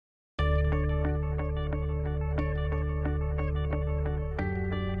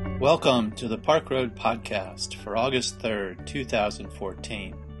Welcome to the Park Road Podcast for August 3rd,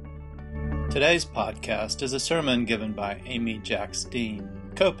 2014. Today's podcast is a sermon given by Amy Jacks Dean,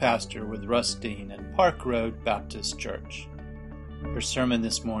 co-pastor with Russ Dean at Park Road Baptist Church. Her sermon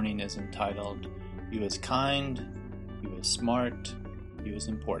this morning is entitled, You is Kind, You is Smart, You is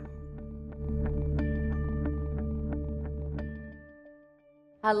Important.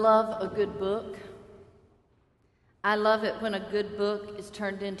 I love a good book. I love it when a good book is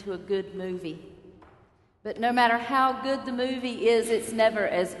turned into a good movie. But no matter how good the movie is, it's never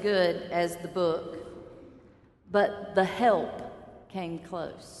as good as the book. But The Help came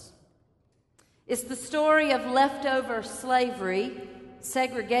close. It's the story of leftover slavery,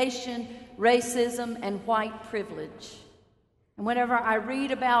 segregation, racism, and white privilege. And whenever I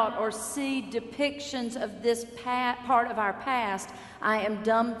read about or see depictions of this part of our past, I am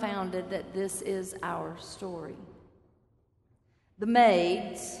dumbfounded that this is our story. The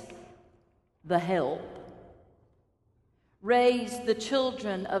maids, the help, raised the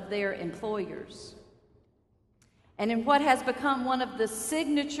children of their employers. And in what has become one of the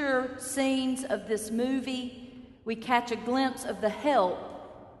signature scenes of this movie, we catch a glimpse of the help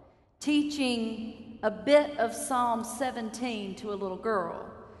teaching a bit of Psalm 17 to a little girl.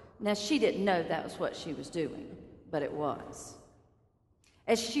 Now, she didn't know that was what she was doing, but it was.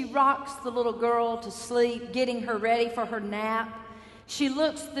 As she rocks the little girl to sleep, getting her ready for her nap, she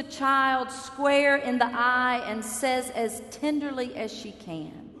looks the child square in the eye and says as tenderly as she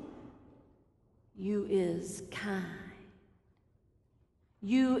can, You is kind.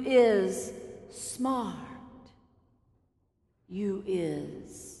 You is smart. You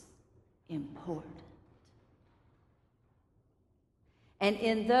is important. And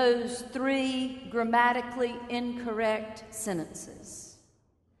in those three grammatically incorrect sentences,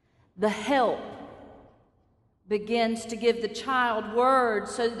 the help begins to give the child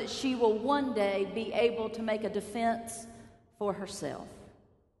words so that she will one day be able to make a defense for herself.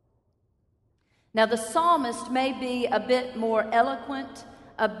 Now, the psalmist may be a bit more eloquent,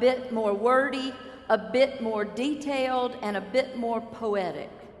 a bit more wordy, a bit more detailed, and a bit more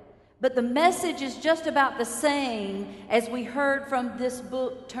poetic. But the message is just about the same as we heard from this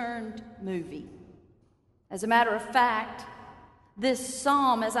book turned movie. As a matter of fact, this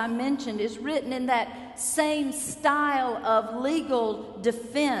psalm, as I mentioned, is written in that same style of legal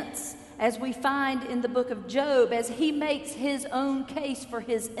defense as we find in the book of Job, as he makes his own case for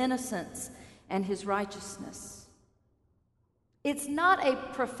his innocence and his righteousness. It's not a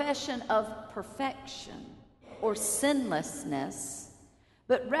profession of perfection or sinlessness,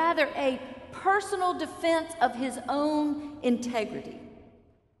 but rather a personal defense of his own integrity.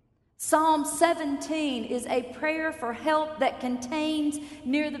 Psalm 17 is a prayer for help that contains,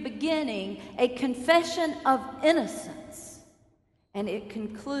 near the beginning, a confession of innocence, and it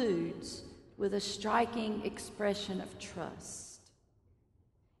concludes with a striking expression of trust.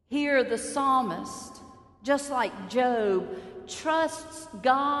 Here, the psalmist, just like Job, trusts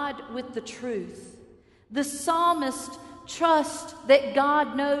God with the truth. The psalmist trusts that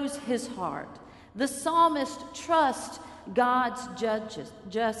God knows his heart. The psalmist trusts God's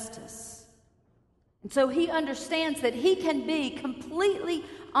justice. And so he understands that he can be completely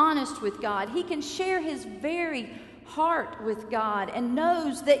honest with God. He can share his very heart with God and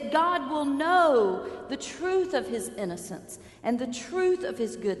knows that God will know the truth of his innocence and the truth of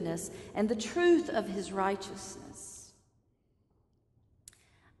his goodness and the truth of his righteousness.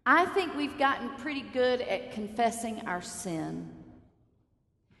 I think we've gotten pretty good at confessing our sin.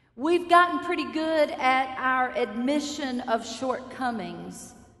 We've gotten pretty good at our admission of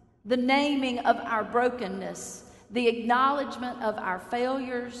shortcomings, the naming of our brokenness, the acknowledgement of our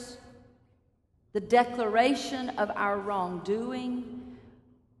failures, the declaration of our wrongdoing.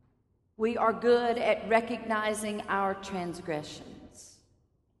 We are good at recognizing our transgressions.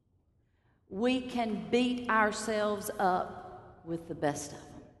 We can beat ourselves up with the best of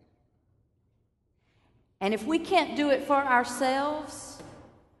them. And if we can't do it for ourselves,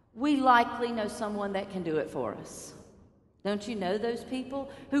 we likely know someone that can do it for us. Don't you know those people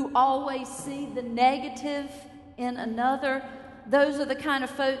who always see the negative in another? Those are the kind of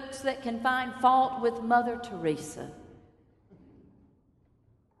folks that can find fault with Mother Teresa.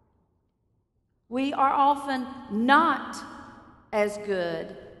 We are often not as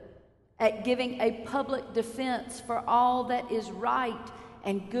good at giving a public defense for all that is right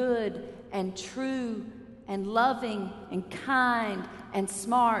and good and true and loving and kind and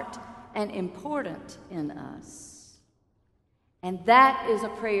smart and important in us. And that is a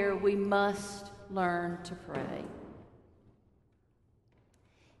prayer we must learn to pray.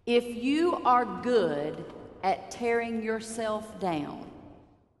 If you are good at tearing yourself down,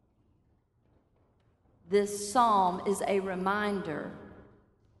 this psalm is a reminder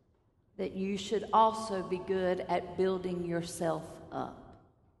that you should also be good at building yourself up.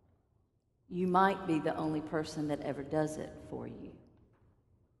 You might be the only person that ever does it for you.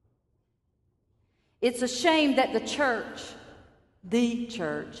 It's a shame that the church,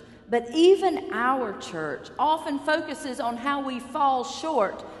 but even our church, often focuses on how we fall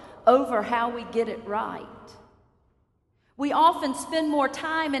short over how we get it right. We often spend more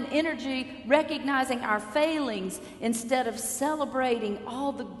time and energy recognizing our failings instead of celebrating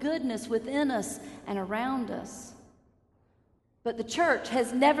all the goodness within us and around us. But the church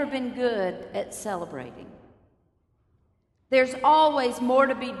has never been good at celebrating. There's always more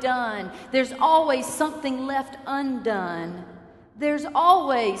to be done. There's always something left undone. There's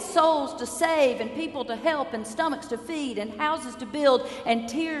always souls to save and people to help and stomachs to feed and houses to build and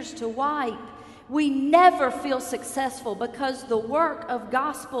tears to wipe. We never feel successful because the work of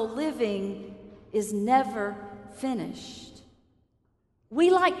gospel living is never finished. We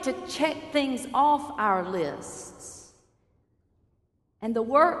like to check things off our lists. And the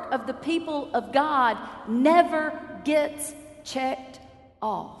work of the people of God never gets checked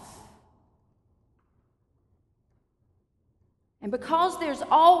off. And because there's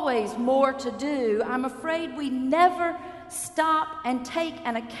always more to do, I'm afraid we never stop and take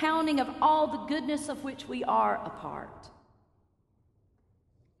an accounting of all the goodness of which we are a part.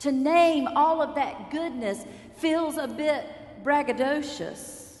 To name all of that goodness feels a bit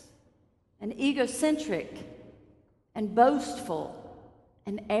braggadocious and egocentric and boastful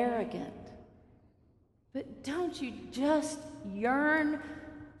and arrogant. But don't you just yearn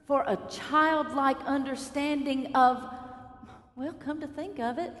for a childlike understanding of, well, come to think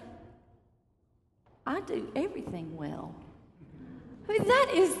of it, I do everything well. I mean,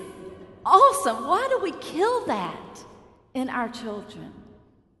 that is awesome. Why do we kill that in our children?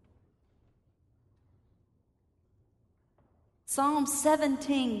 Psalm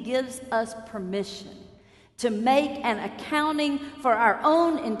 17 gives us permission to make an accounting for our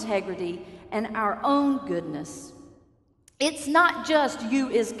own integrity and our own goodness. It's not just you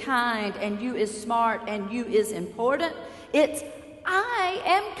is kind and you is smart and you is important. It's I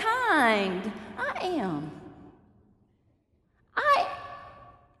am kind. I am. I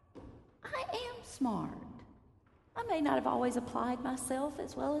am smart. I may not have always applied myself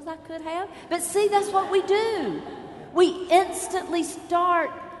as well as I could have, but see, that's what we do. We instantly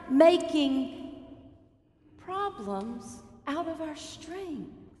start making problems out of our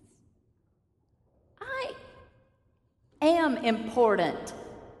strengths. I am important.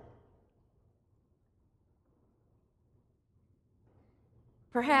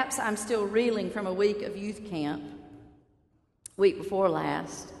 Perhaps I'm still reeling from a week of youth camp, week before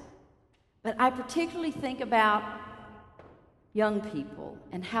last, but I particularly think about young people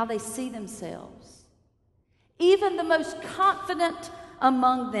and how they see themselves. Even the most confident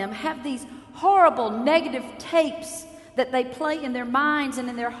among them have these horrible negative tapes that they play in their minds and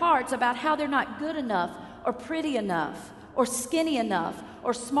in their hearts about how they're not good enough or pretty enough or skinny enough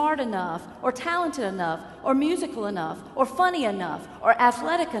or smart enough or talented enough or musical enough or funny enough or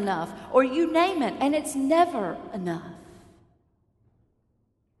athletic enough or you name it, and it's never enough.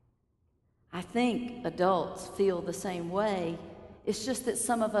 I think adults feel the same way. It's just that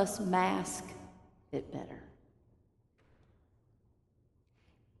some of us mask it better.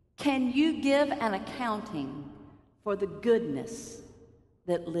 Can you give an accounting for the goodness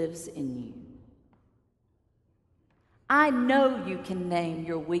that lives in you? I know you can name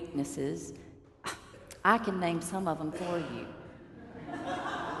your weaknesses. I can name some of them for you.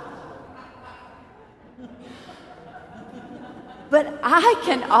 But I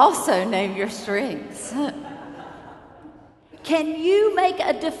can also name your strengths. Can you make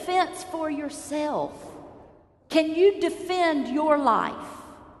a defense for yourself? Can you defend your life?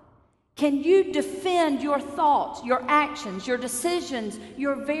 Can you defend your thoughts, your actions, your decisions,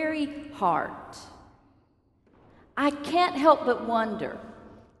 your very heart? I can't help but wonder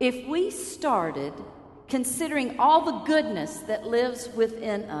if we started considering all the goodness that lives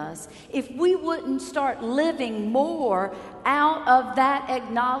within us, if we wouldn't start living more out of that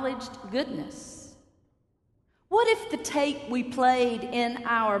acknowledged goodness. What if the tape we played in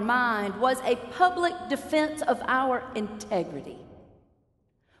our mind was a public defense of our integrity?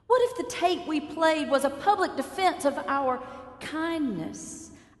 What if the tape we played was a public defense of our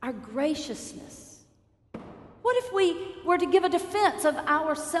kindness, our graciousness? What if we were to give a defense of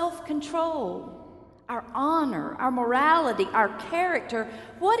our self-control, our honor, our morality, our character?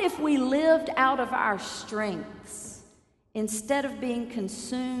 What if we lived out of our strengths instead of being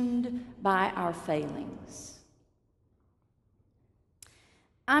consumed by our failings?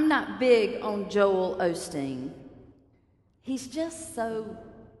 I'm not big on Joel Osteen. He's just so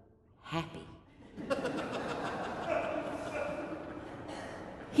happy.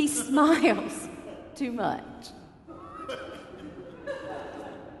 He smiles too much.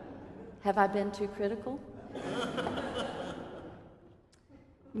 Have I been too critical?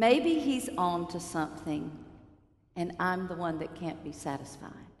 Maybe he's on to something, and I'm the one that can't be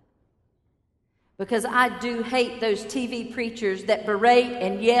satisfied. Because I do hate those TV preachers that berate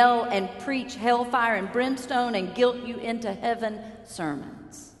and yell and preach hellfire and brimstone and guilt you into heaven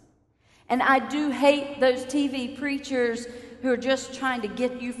sermons. And I do hate those TV preachers who are just trying to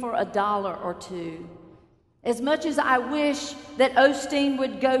get you for $1 or $2. As much as I wish that Osteen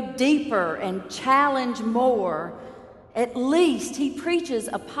would go deeper and challenge more, at least he preaches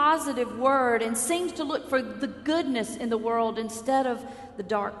a positive word and seems to look for the goodness in the world instead of the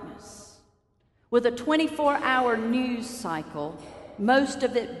darkness. With a 24-hour news cycle, most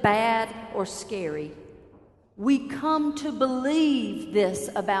of it bad or scary, we come to believe this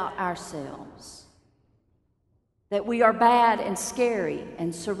about ourselves, that we are bad and scary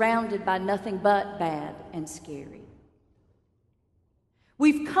and surrounded by nothing but bad and scary.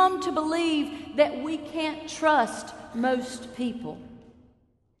 We've come to believe that we can't trust most people.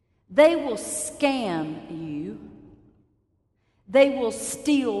 They will scam you. They will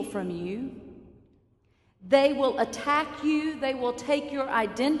steal from you. They will attack you. They will take your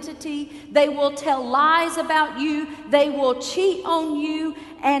identity. They will tell lies about you. They will cheat on you.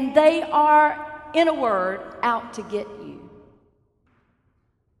 And they are, in a word, out to get you.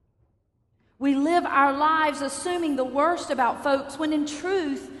 We live our lives assuming the worst about folks when in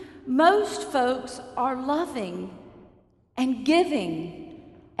truth, most folks are loving and giving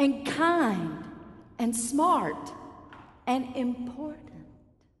and kind and smart and important.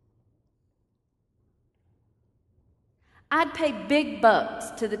 I'd pay big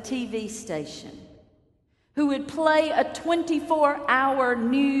bucks to the TV station who would play a 24-hour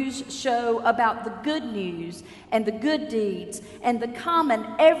news show about the good news and the good deeds and the common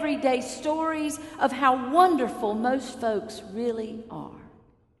everyday stories of how wonderful most folks really are.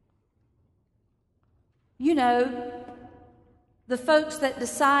 You know, the folks that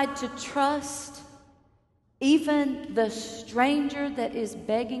decide to trust even the stranger that is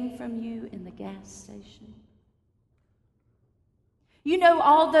begging from you in the gas station. You know,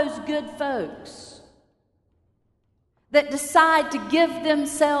 all those good folks that decide to give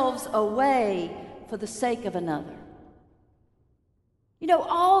themselves away for the sake of another. You know,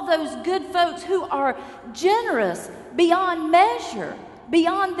 all those good folks who are generous beyond measure,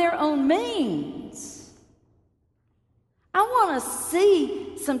 beyond their own means. I want to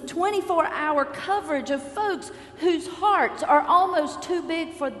see some 24-hour coverage of folks whose hearts are almost too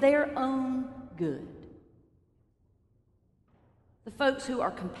big for their own good. The folks who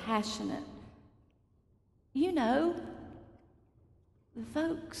are compassionate. You know, the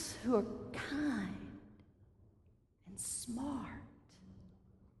folks who are kind and smart.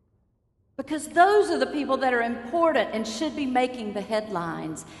 Because those are the people that are important and should be making the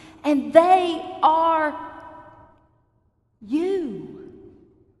headlines. And they are you.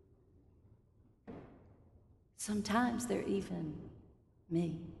 Sometimes they're even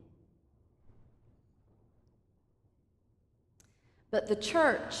me. But the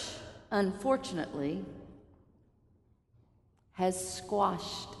church, unfortunately, has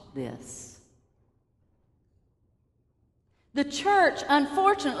squashed this. The church,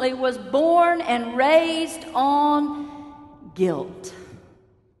 unfortunately, was born and raised on guilt.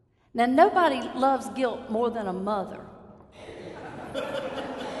 Now, nobody loves guilt more than a mother.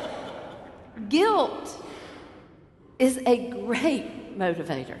 Guilt is a great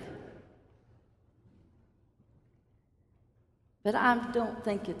motivator. But I don't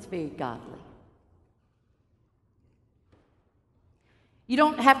think it's very godly. You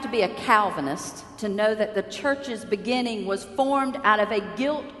don't have to be a Calvinist to know that the church's beginning was formed out of a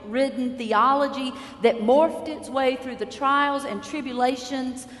guilt-ridden theology that morphed its way through the trials and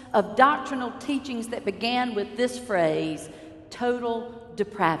tribulations of doctrinal teachings that began with this phrase, total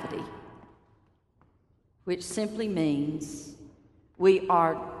depravity, which simply means we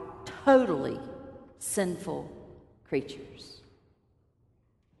are totally sinful creatures.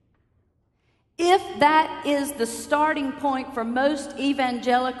 If that is the starting point for most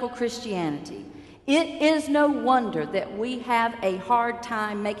evangelical Christianity, it is no wonder that we have a hard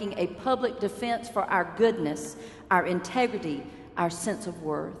time making a public defense for our goodness, our integrity, our sense of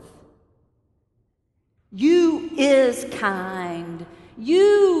worth. You is kind.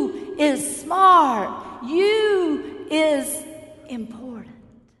 You is smart. You is important.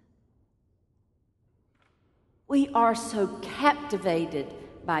 We are so captivated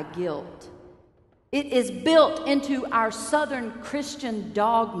by guilt. It is built into our Southern Christian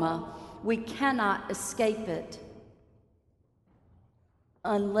dogma. We cannot escape it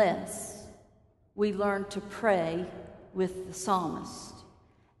unless we learn to pray with the psalmist,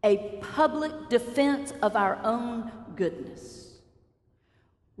 a public defense of our own goodness.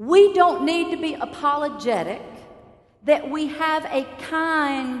 We don't need to be apologetic that we have a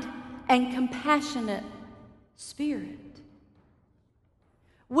kind and compassionate spirit.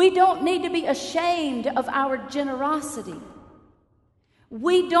 We don't need to be ashamed of our generosity.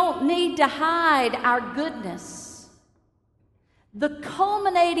 We don't need to hide our goodness. The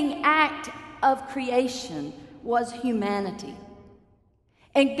culminating act of creation was humanity.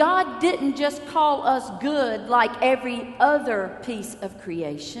 And God didn't just call us good like every other piece of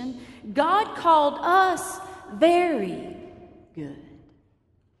creation. God called us very good.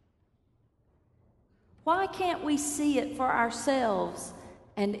 Why can't we see it for ourselves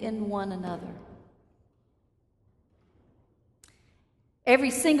and in one another?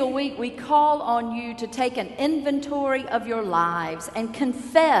 Every single week, we call on you to take an inventory of your lives and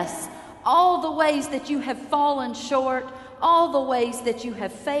confess all the ways that you have fallen short, all the ways that you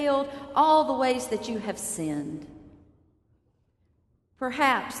have failed, all the ways that you have sinned.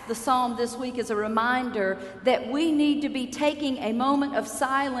 Perhaps the psalm this week is a reminder that we need to be taking a moment of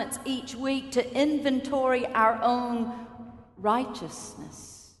silence each week to inventory our own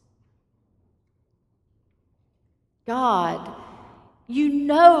righteousness. God, you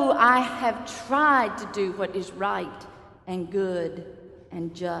know I have tried to do what is right and good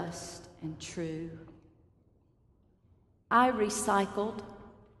and just and true. I recycled.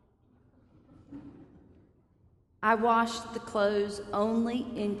 I washed the clothes only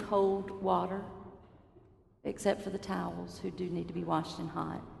in cold water, except for the towels who do need to be washed in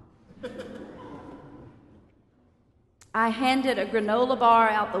hot. I handed a granola bar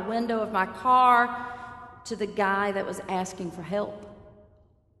out the window of my car to the guy that was asking for help.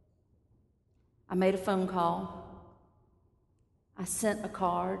 I made a phone call. I sent a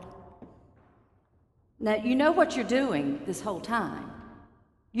card. Now, you know what you're doing this whole time.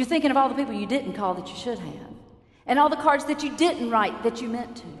 You're thinking of all the people you didn't call that you should have, and all the cards that you didn't write that you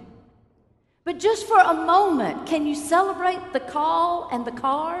meant to. But just for a moment, can you celebrate the call and the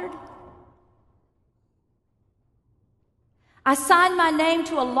card? I signed my name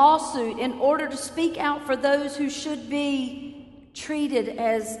to a lawsuit in order to speak out for those who should be treated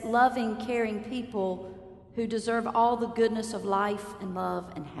as loving, caring people who deserve all the goodness of life and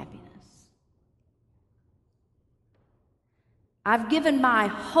love and happiness. I've given my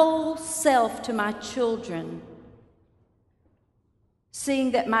whole self to my children,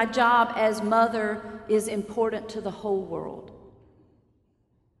 seeing that my job as mother is important to the whole world.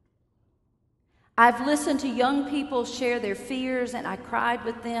 I've listened to young people share their fears, and I cried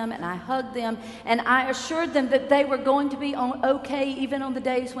with them, and I hugged them, and I assured them that they were going to be okay even on the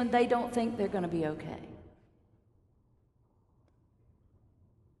days when they don't think they're going to be okay.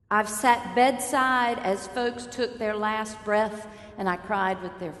 I've sat bedside as folks took their last breath, and I cried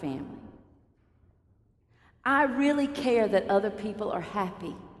with their family. I really care that other people are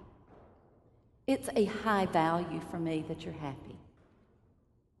happy. It's a high value for me that you're happy.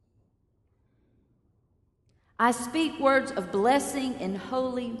 I speak words of blessing in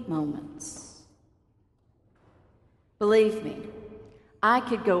holy moments. Believe me, I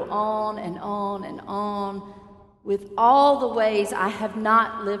could go on and on and on with all the ways I have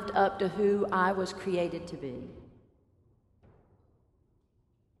not lived up to who I was created to be.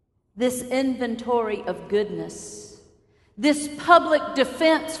 This inventory of goodness, this public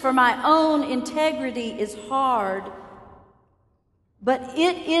defense for my own integrity is hard, but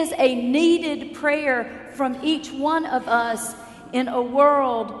it is a needed prayer from each one of us in a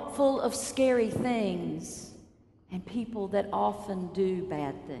world full of scary things and people that often do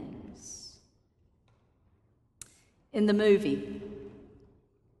bad things. In the movie,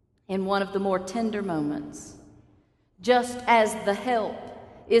 in one of the more tender moments, just as the help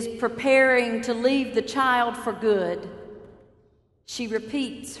is preparing to leave the child for good, she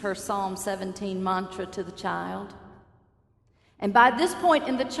repeats her Psalm 17 mantra to the child. And by this point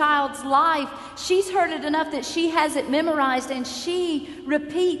in the child's life, she's heard it enough that she has it memorized, and she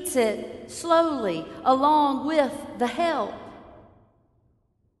repeats it slowly along with the help.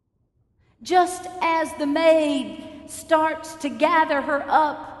 Just as the maid starts to gather her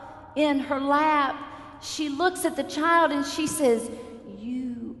up in her lap, she looks at the child and she says,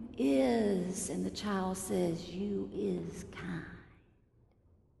 "You is," and the child says, "You is kind."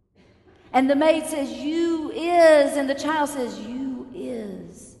 And the maid says, "You is," and the child says, "You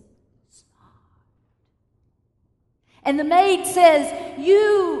is smart." And the maid says,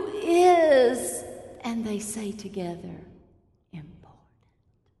 "You is," and they say together, "important."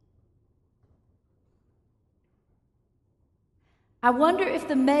 I wonder if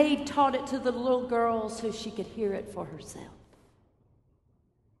the maid taught it to the little girl so she could hear it for herself.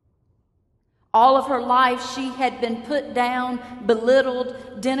 All of her life she had been put down, belittled,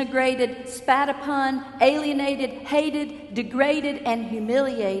 denigrated, spat upon, alienated, hated, degraded, and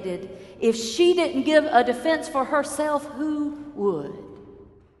humiliated. If she didn't give a defense for herself, who would?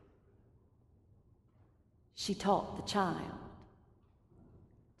 She taught the child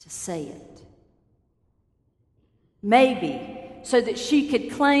to say it. Maybe so that she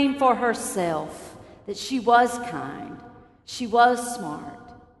could claim for herself that she was kind, she was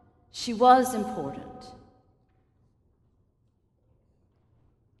smart, she was important.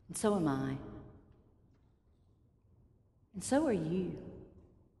 And so am I. And so are you.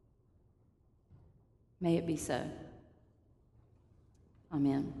 May it be so.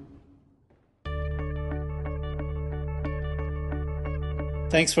 Amen.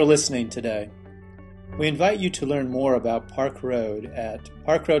 Thanks for listening today. We invite you to learn more about Park Road at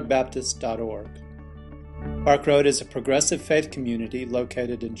parkroadbaptist.org. Park Road is a progressive faith community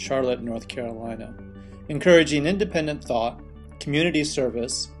located in Charlotte, North Carolina, encouraging independent thought, community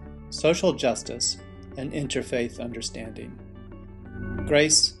service, social justice, and interfaith understanding.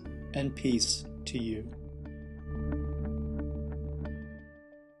 Grace and peace to you.